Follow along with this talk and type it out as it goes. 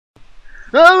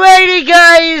Alrighty,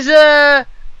 guys.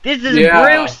 This is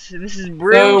Bruce. This is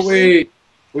Bruce. So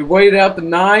we waited out the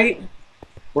night.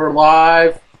 We're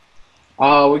live.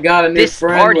 We got a new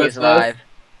friend party with is live.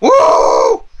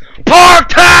 Woo!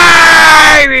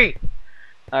 Party!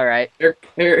 All right.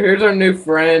 Here's our new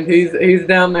friend. He's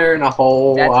down there in a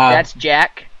hole. That's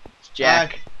JAK. It's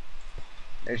JAK.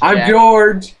 I'm JAK.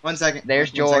 George. 1 second. There's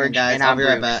One George, second, guys. and I'll I'm be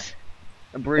right Bruce.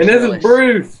 back. Bruce And this Willis. is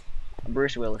Bruce.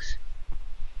 Bruce Willis.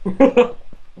 Come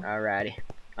Alrighty.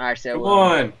 Alright, so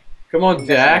on,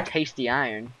 Jack. Tasty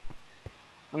iron.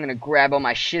 I'm gonna grab all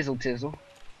my shizzle tizzle.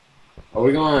 Are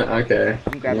we going? Okay.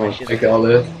 I'm grabbing my shizzle. Take all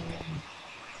this.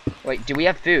 Wait, do we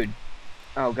have food?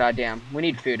 Oh goddamn, we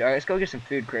need food. Alright, let's go get some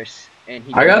food, Chris. And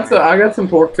he. I got some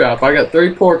pork chop. I got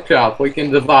 3 pork chop. We can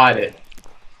divide it.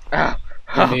 Oh,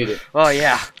 We need it. oh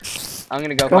yeah. I'm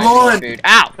gonna go Come find on. some food.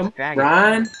 Ow! Come on, Faggot.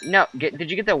 Ryan. No, did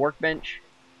you get that workbench?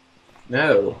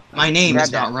 No. My name Grab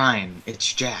is not Ryan.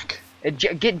 It's Jack.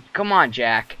 Come on,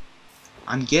 Jack.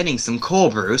 I'm getting some coal,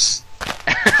 Bruce.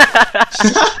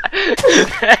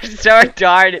 That's so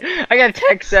darn. I got a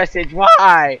text message.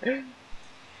 Why?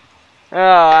 Oh,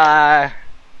 I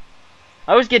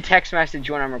always get text message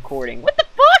when I'm recording. What the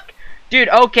fuck? Dude,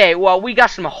 okay, well, we got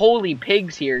some holy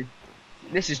pigs here.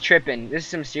 This is tripping. This is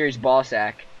some serious ball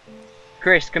sack.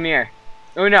 Chris, come here.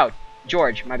 Oh, no.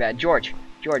 George, my bad. George,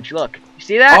 look. You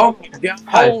see that? Oh my god.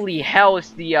 Holy hell, it's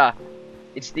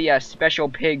the special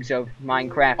pigs of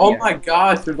Minecraftia. Oh my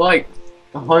gosh, there's like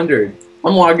 100.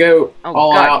 I'm gonna go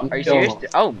all God. out and Are you kill serious?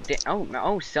 them.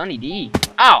 Oh, Sunny D.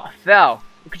 Oh, I fell.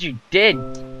 Look what you did,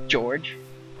 George.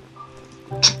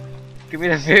 Give me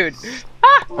the food.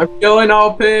 Ah! I'm killing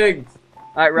all pigs.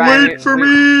 Alright, Ryan. Wait for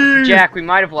me! Jack, we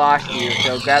might have lost you,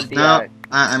 so grab the. No,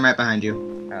 I'm right behind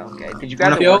you. Oh, okay. Did you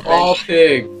grab the Kill workbench? all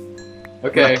pigs. I'm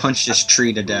Okay. gonna punch this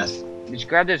tree to death. Did you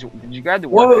grab this? Did you grab the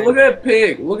Whoa! workbench? Look at that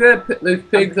pig. Look at those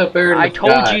pigs up there in the I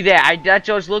told sky. you that. That's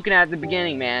what I was looking at the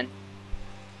beginning, man.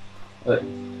 Look at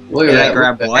Did that. I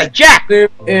grab Look at what? Hey, Jack! that.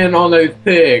 Zoom in on those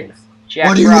pigs. Jack,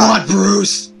 What do you bro. want,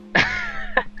 Bruce?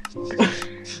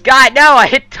 God, no! I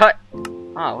hit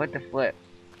Oh, what the flip?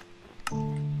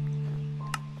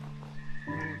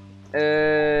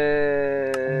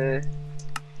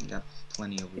 Got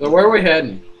plenty over So where are we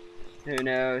heading? Who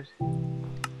knows?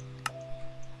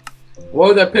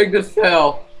 Whoa! That pig just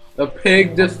fell. The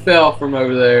pig just fell from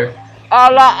over there.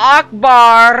 Allah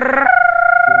Akbar!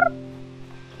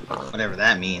 Whatever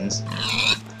that means.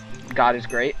 God is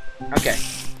great. Okay.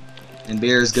 And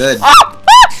beer is good. Ah!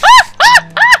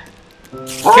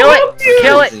 Kill Oh, it!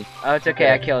 Kill it! Oh, it's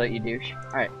okay. I killed it, you douche.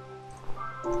 Alright.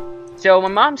 So, my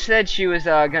mom said she was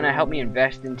gonna help me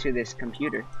invest into this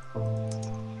computer.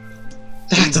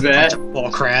 That's a bunch of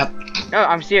bullcrap. No,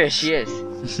 I'm serious. She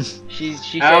is. She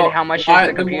said how much is the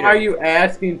Then computer. why are you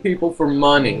asking people for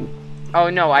money? Oh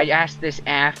no, I asked this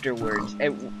afterwards.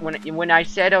 When I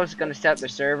said I was gonna set up the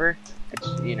server, it's,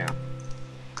 you know,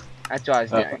 that's what I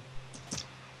was doing.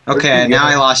 Okay, now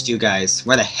I lost you guys.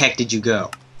 Where the heck did you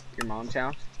go? Your mom's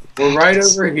house. We're right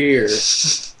over here.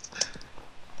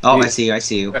 Oh, I see you. I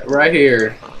see you. Right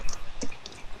here.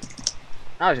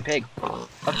 Oh, there's a pig.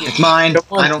 Fuck you. It's mine. Come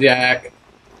on, I don't. Jack.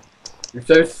 You're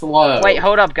so slow. Wait,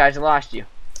 hold up, guys. I lost you.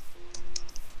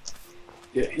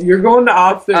 You're going the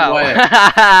opposite Oh. way.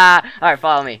 Alright,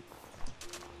 follow me.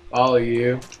 Follow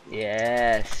you.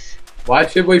 Yes. Why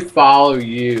should we follow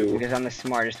you? Because I'm the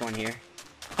smartest one here.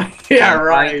 Yeah,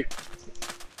 right.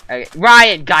 Okay.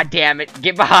 Ryan, goddammit,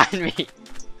 get behind me.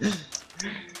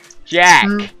 Jack.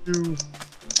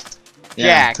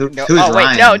 Yeah, Jack. who's Oh wait,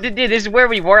 Ryan? no, dude, this is where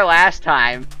we were last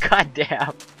time.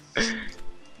 Goddamn.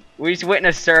 We just went in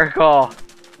a circle.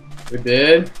 We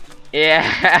did?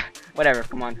 Yeah. Whatever.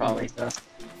 Come on, follow me.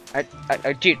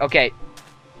 Dude. Okay.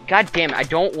 God damn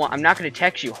it! I'm not gonna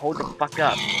text you. Hold the fuck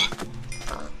up.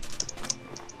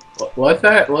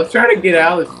 Let's try to get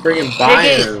out of this friggin'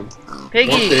 biome.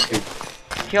 Piggy.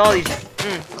 Kill all these.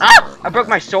 Ah! I broke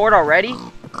my sword already.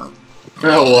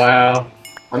 Oh wow.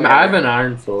 I have an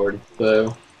iron sword,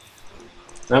 so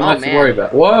not much to man. worry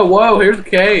about. Whoa, whoa! Here's a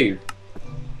cave.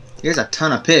 Here's a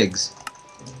ton of pigs.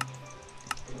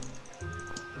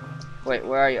 Wait,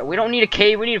 where are you? We don't need a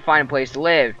cave. We need to find a place to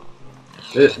live.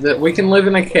 We can live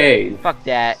in a cave. Fuck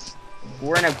that.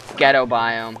 We're in a ghetto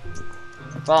biome.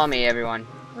 Follow me, everyone.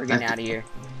 We're getting out of here.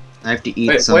 I have to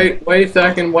eat some. Wait a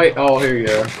second. Wait. Oh, here you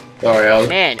go. Sorry, I was.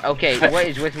 Man, okay, what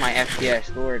is with my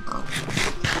FPS, Lord?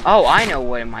 Oh, I know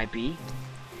what it might be.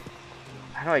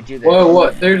 How do I do this? Whoa,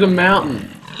 what? There's a mountain.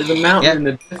 There's a mountain in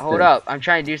the distance. Hold up, I'm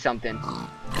trying to do something.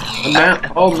 A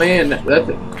mountain. Oh man, that's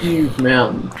a huge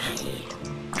mountain.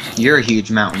 You're a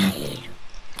huge mountain,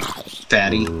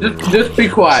 fatty. Just be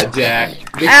quiet, Jack.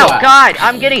 Ow, God,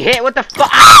 I'm getting hit. What the fuck?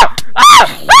 Ah!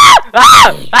 Ah! Ah!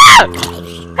 Ah! Ah!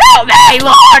 Help me,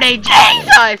 Lordy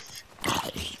Jesus!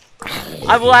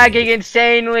 I'm lagging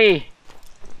insanely.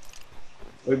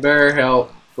 We better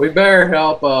help. We better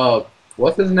help,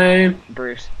 what's his name?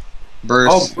 Bruce.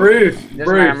 Oh, Bruce. Doesn't Bruce,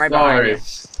 matter, I'm right behind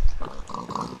sorry.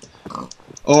 you.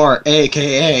 Or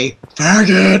AKA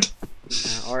faggot.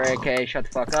 Or AK, shut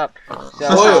the fuck up. So,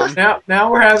 Whoa,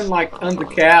 now we're having like tons of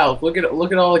cows. Look at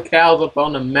all the cows up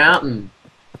on the mountain.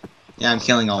 Yeah, I'm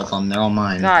killing all of them. They're all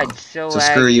mine. God, so So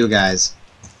laggy. screw you guys.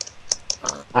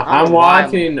 I'm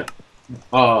watching.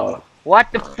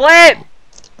 What the flip?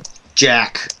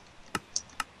 Jack.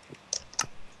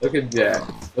 Look at Jack.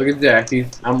 Look at Jack.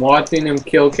 I'm watching him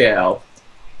kill cows.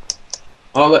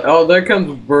 Oh, there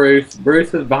comes Bruce.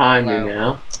 Bruce is behind me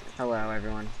now. Hello,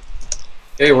 everyone.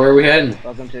 Hey, where are we heading?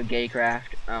 Welcome to Gaycraft.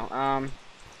 Oh,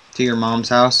 To your mom's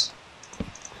house.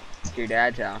 to your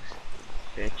dad's house,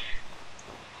 bitch.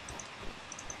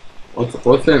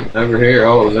 What's in over here?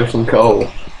 Oh, there's some coal.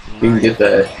 You can get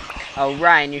that. Oh,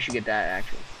 Ryan, you should get that,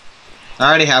 actually. I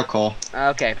already have coal.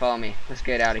 Okay, follow me. Let's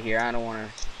get out of here. I don't want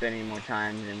to spend any more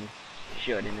time than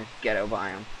should in this ghetto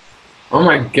biome. Oh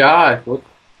my gosh. What?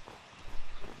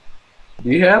 Do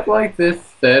you have like this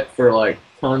set for like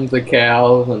tons of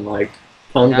cows and like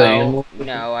tons of animals?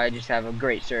 No, I just have a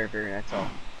great server, that's all.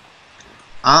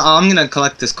 I'm gonna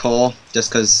collect this coal just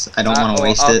because I don't want to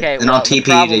waste it, and I'll TP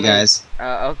to you guys.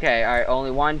 Okay, alright,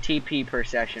 only 1 TP per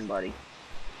session, buddy.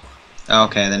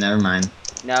 Okay, then never mind.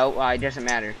 No, it doesn't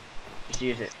matter. Just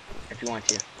use it if you want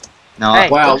to. No. Hey,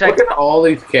 Wow, looks look like- at all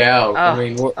these cows. Oh, I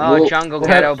mean, jungle we'll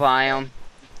ghetto biome.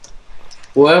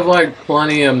 We'll have like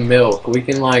plenty of milk. We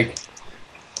can like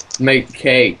make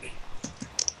cake.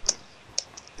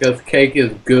 Because cake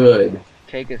is good.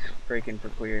 Cake is freaking for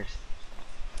queers.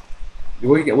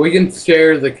 We can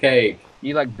share the cake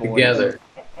You like boys? together.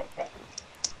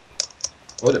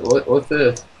 What's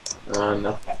this?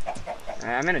 No.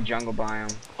 I'm in a jungle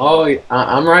biome. Oh,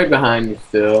 I'm right behind you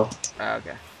still.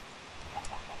 Okay.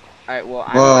 Alright, well,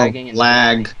 I'm Whoa, lagging and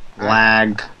lag,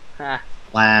 lag, Ha,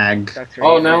 lag. sucks for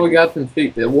Oh, you, now man. we got some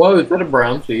sheep. Whoa, is that a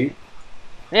brown sheep?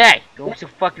 Hey, don't be so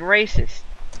fucking racist.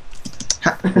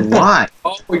 What?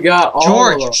 Oh, we got all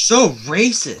George, of you're them. so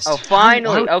racist. Oh,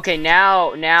 finally. Okay,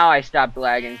 now I stopped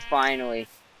lagging. Finally,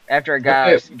 after I got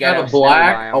Okay, we got a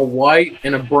black, a white,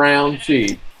 and a brown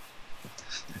sheep.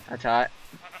 That's hot.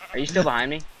 Are you still behind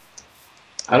me?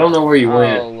 I don't know where you Oh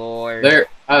went. lord.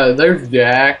 There's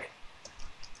Jack.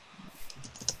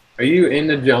 Are you in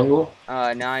the jungle?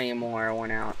 Not anymore. I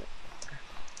went out.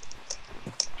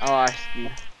 I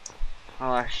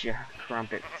lost you,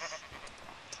 crumpets.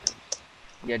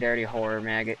 You dirty horror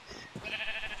maggots.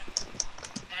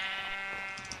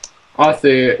 I see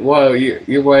it. Whoa,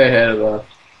 you're way ahead of us.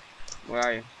 Where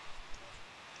are you?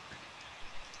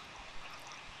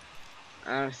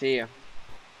 I don't see you.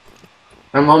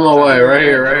 I'm on my way, right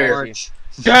here, right here. George.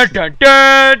 Dun dun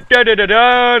dun dun dun dun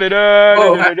dun dun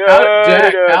Oh, dun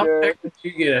Jack, how dun the heck did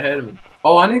you get ahead of me?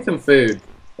 Oh, I need some food.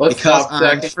 Let's Because stop a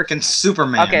I'm second. freaking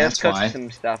Superman. Okay, let's that's cook why.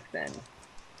 some stuff then.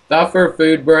 Stop for a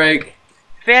food break.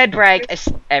 Food break.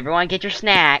 Everyone get your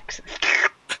snacks.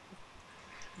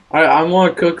 I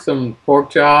want to cook some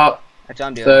pork chop. That's what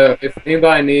I'm doing. So if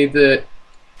anybody needs it,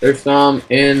 there's some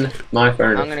in my I'm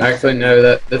furnace. gonna Actually,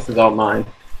 no, this is all mine.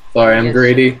 Sorry, I'm Yes.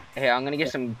 greedy. Hey, I'm gonna get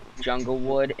some jungle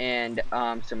wood and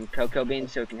some cocoa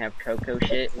beans so we can have cocoa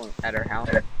shit at our house.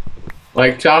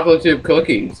 Like chocolate chip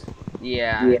cookies.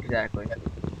 Yeah, exactly.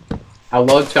 I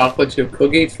love chocolate chip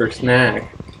cookies for snack.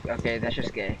 Okay, that's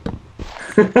just gay.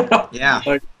 Yeah.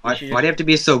 Like, Why do you have to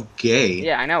be so gay?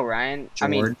 Yeah, I know, Ryan. George.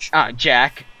 I mean,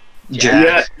 Jack.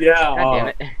 Jack. yeah. God damn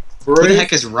it. Who the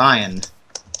heck is Ryan?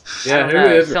 Yeah, I don't who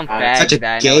know, is some Ryan? fag Such a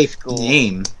that I know gay at school.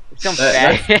 name. Some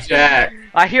That's fag. Jack.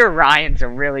 I hear Ryan's a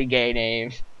really gay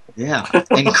name. Yeah.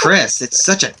 And Chris, it's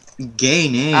such a gay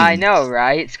name. I know,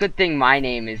 right? It's a good thing my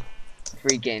name is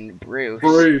freaking Bruce.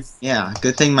 Bruce. Yeah,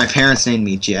 good thing my parents named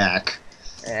me Jack.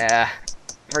 Yeah.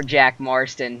 For Jack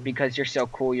Marston, because you're so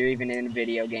cool, you're even in a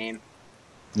video game.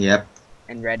 Yep.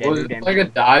 And Red Dead Was it Redemption. like a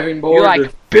diving board? You're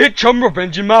like, bitch, I'm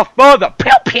revenging my father.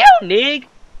 Pew pew, nig.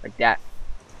 Like that.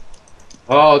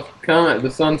 Oh, it's coming.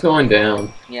 The sun's going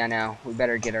down. Yeah, no. We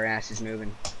better get our asses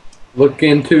moving. Look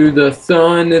into the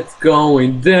sun, it's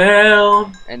going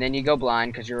down. And then you go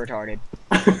blind because you're retarded.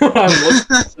 I'm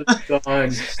looking at the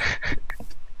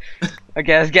sun.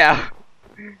 Okay, let's go.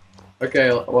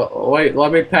 Okay, wait,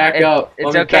 let me pack up. It's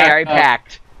Let me okay, I already up.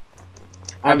 packed.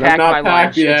 I I'm packed not my packed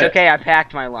lunch. yet. It's okay, I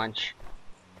packed my lunch.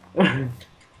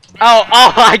 Oh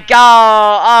my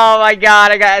god! Oh my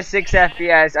god! I got 6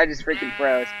 FPS. I just freaking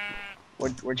froze.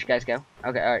 Where'd you guys go?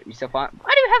 Okay, alright, you still fine?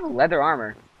 Why do you have leather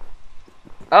armor?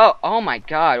 Oh my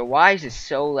god, why is this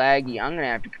so laggy? I'm gonna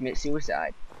have to commit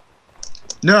suicide.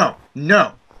 No,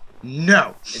 no,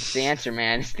 no. It's the answer,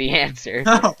 man. It's the answer.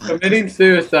 No. Committing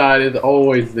suicide is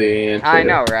always the answer. I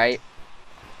know, right?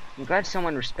 I'm glad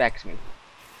someone respects me.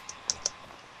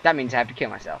 That means I have to kill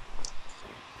myself.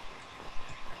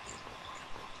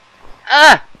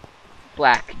 Ah!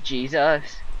 Black Jesus.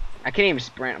 I can't even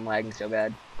sprint. I'm lagging so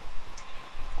bad.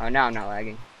 Oh, now I'm not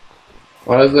lagging.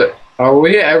 What is it? Are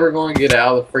we ever going to get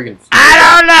out of the freaking sheep?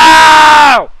 I don't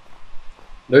know!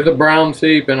 There's a brown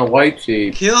sheep and a white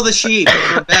sheep. Kill the sheep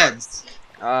for beds.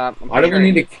 Why do we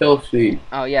need to kill sheep?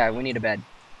 Oh yeah, we need a bed.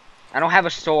 I don't have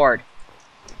a sword.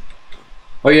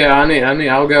 Oh yeah,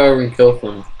 I'll go over and kill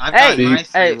some. I've got my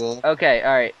Hey, wool. okay,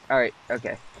 alright,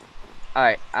 okay.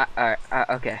 Alright,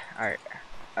 okay,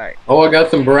 alright. Oh, I got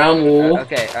some brown wool.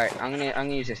 Okay, alright, I'm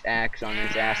gonna use this axe on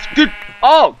his ass. Dude!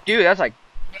 Oh, dude, that's like...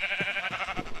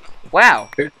 Wow,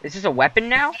 is this a weapon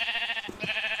now?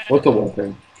 What's a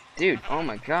weapon? Dude, oh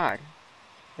my god.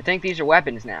 I think these are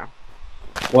weapons now.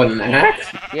 What, an axe?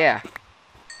 Yeah.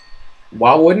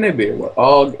 Why wouldn't it be a weapon?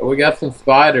 Oh, we got some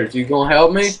spiders. You gonna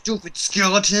help me? Stupid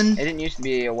skeleton. It didn't used to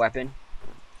be a weapon.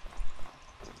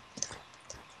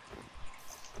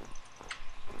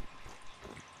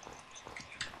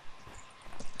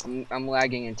 I'm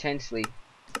lagging intensely.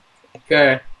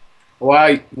 Okay.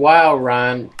 Wow,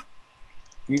 Ryan.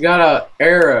 You got a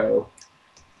arrow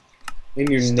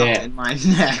in your Stuck neck. in my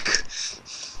neck.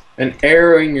 An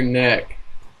arrow in your neck.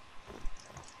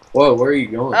 Whoa, where are you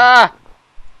going? Ah!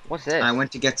 What's this? I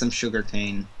went to get some sugar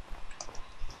cane.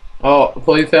 Oh,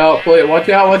 please help, please. Watch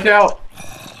out, watch out.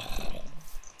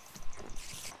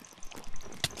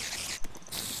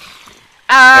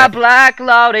 Ah, Black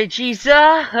Lord Jesus.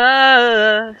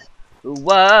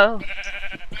 Whoa.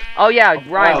 Oh yeah,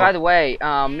 Ryan. Wow. By the way,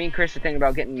 me and Chris are thinking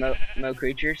about getting mo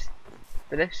creatures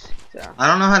for this. So. I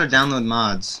don't know how to download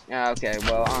mods. Okay.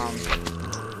 Well,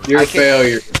 You're a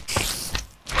failure.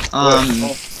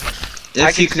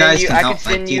 If you guys can I help,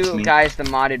 can send teach you me. guys the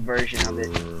modded version of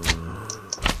it.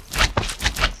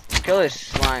 Kill this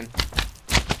slime.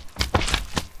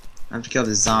 I have to kill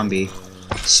this zombie.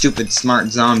 Stupid, smart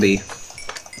zombie.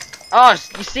 Oh,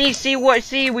 you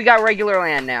see, we got regular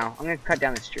land now. I'm gonna cut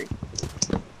down this tree.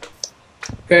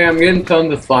 Okay, I'm getting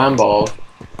tons of slime balls.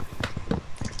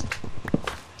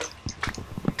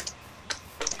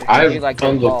 I have like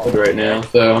tons of food right now,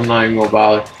 so I'm not even gonna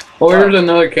bother. Oh, there's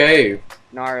another cave.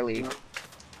 Gnarly.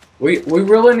 We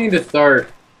really need to start.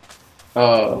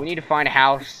 We need to find a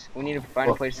house. We need to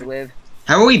find a place to live.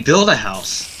 How do we build a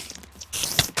house?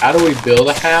 How do we build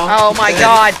a house? Oh my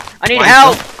god! I need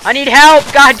help! I need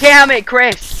help! God damn it,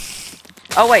 Chris!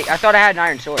 Oh wait, I thought I had an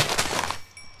iron sword.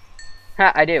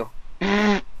 Ha, I do.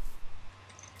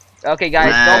 Okay,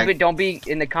 guys, don't be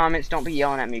in the comments. Don't be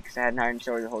yelling at me because I had an iron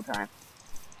sword the whole time.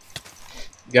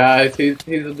 Guys, he's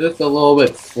just a little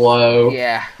bit slow.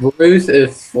 Yeah. Bruce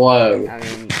is slow. I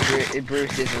mean,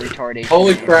 Bruce is a retardation.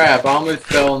 Holy crap! I almost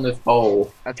fell in this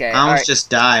hole. Okay. I almost just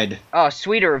died. Oh,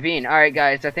 Sweeter Ravine. All right,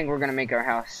 guys. I think we're gonna make our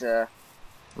house.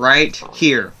 Right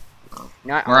here.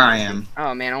 Not where I am.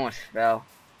 Oh man, I almost fell.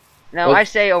 No, I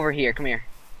say over here. Come here.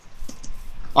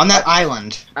 On that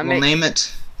island. we'll name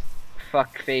it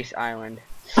Fuckface Island.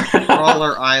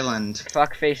 Crawler Island.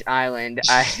 Fuckface Island.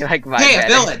 I like my. Hey, a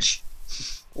village.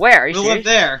 Where? Are you We'll serious?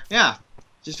 live there. Yeah,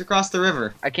 just across the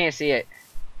river. I can't see it.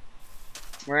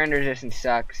 Render resistance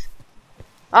sucks.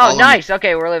 Oh, nice.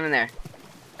 Okay, we're living there.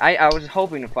 I was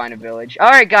hoping to find a village. All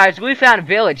right, guys, we found a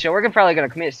village, so we're probably gonna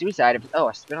commit suicide. Oh,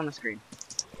 I spit on the screen.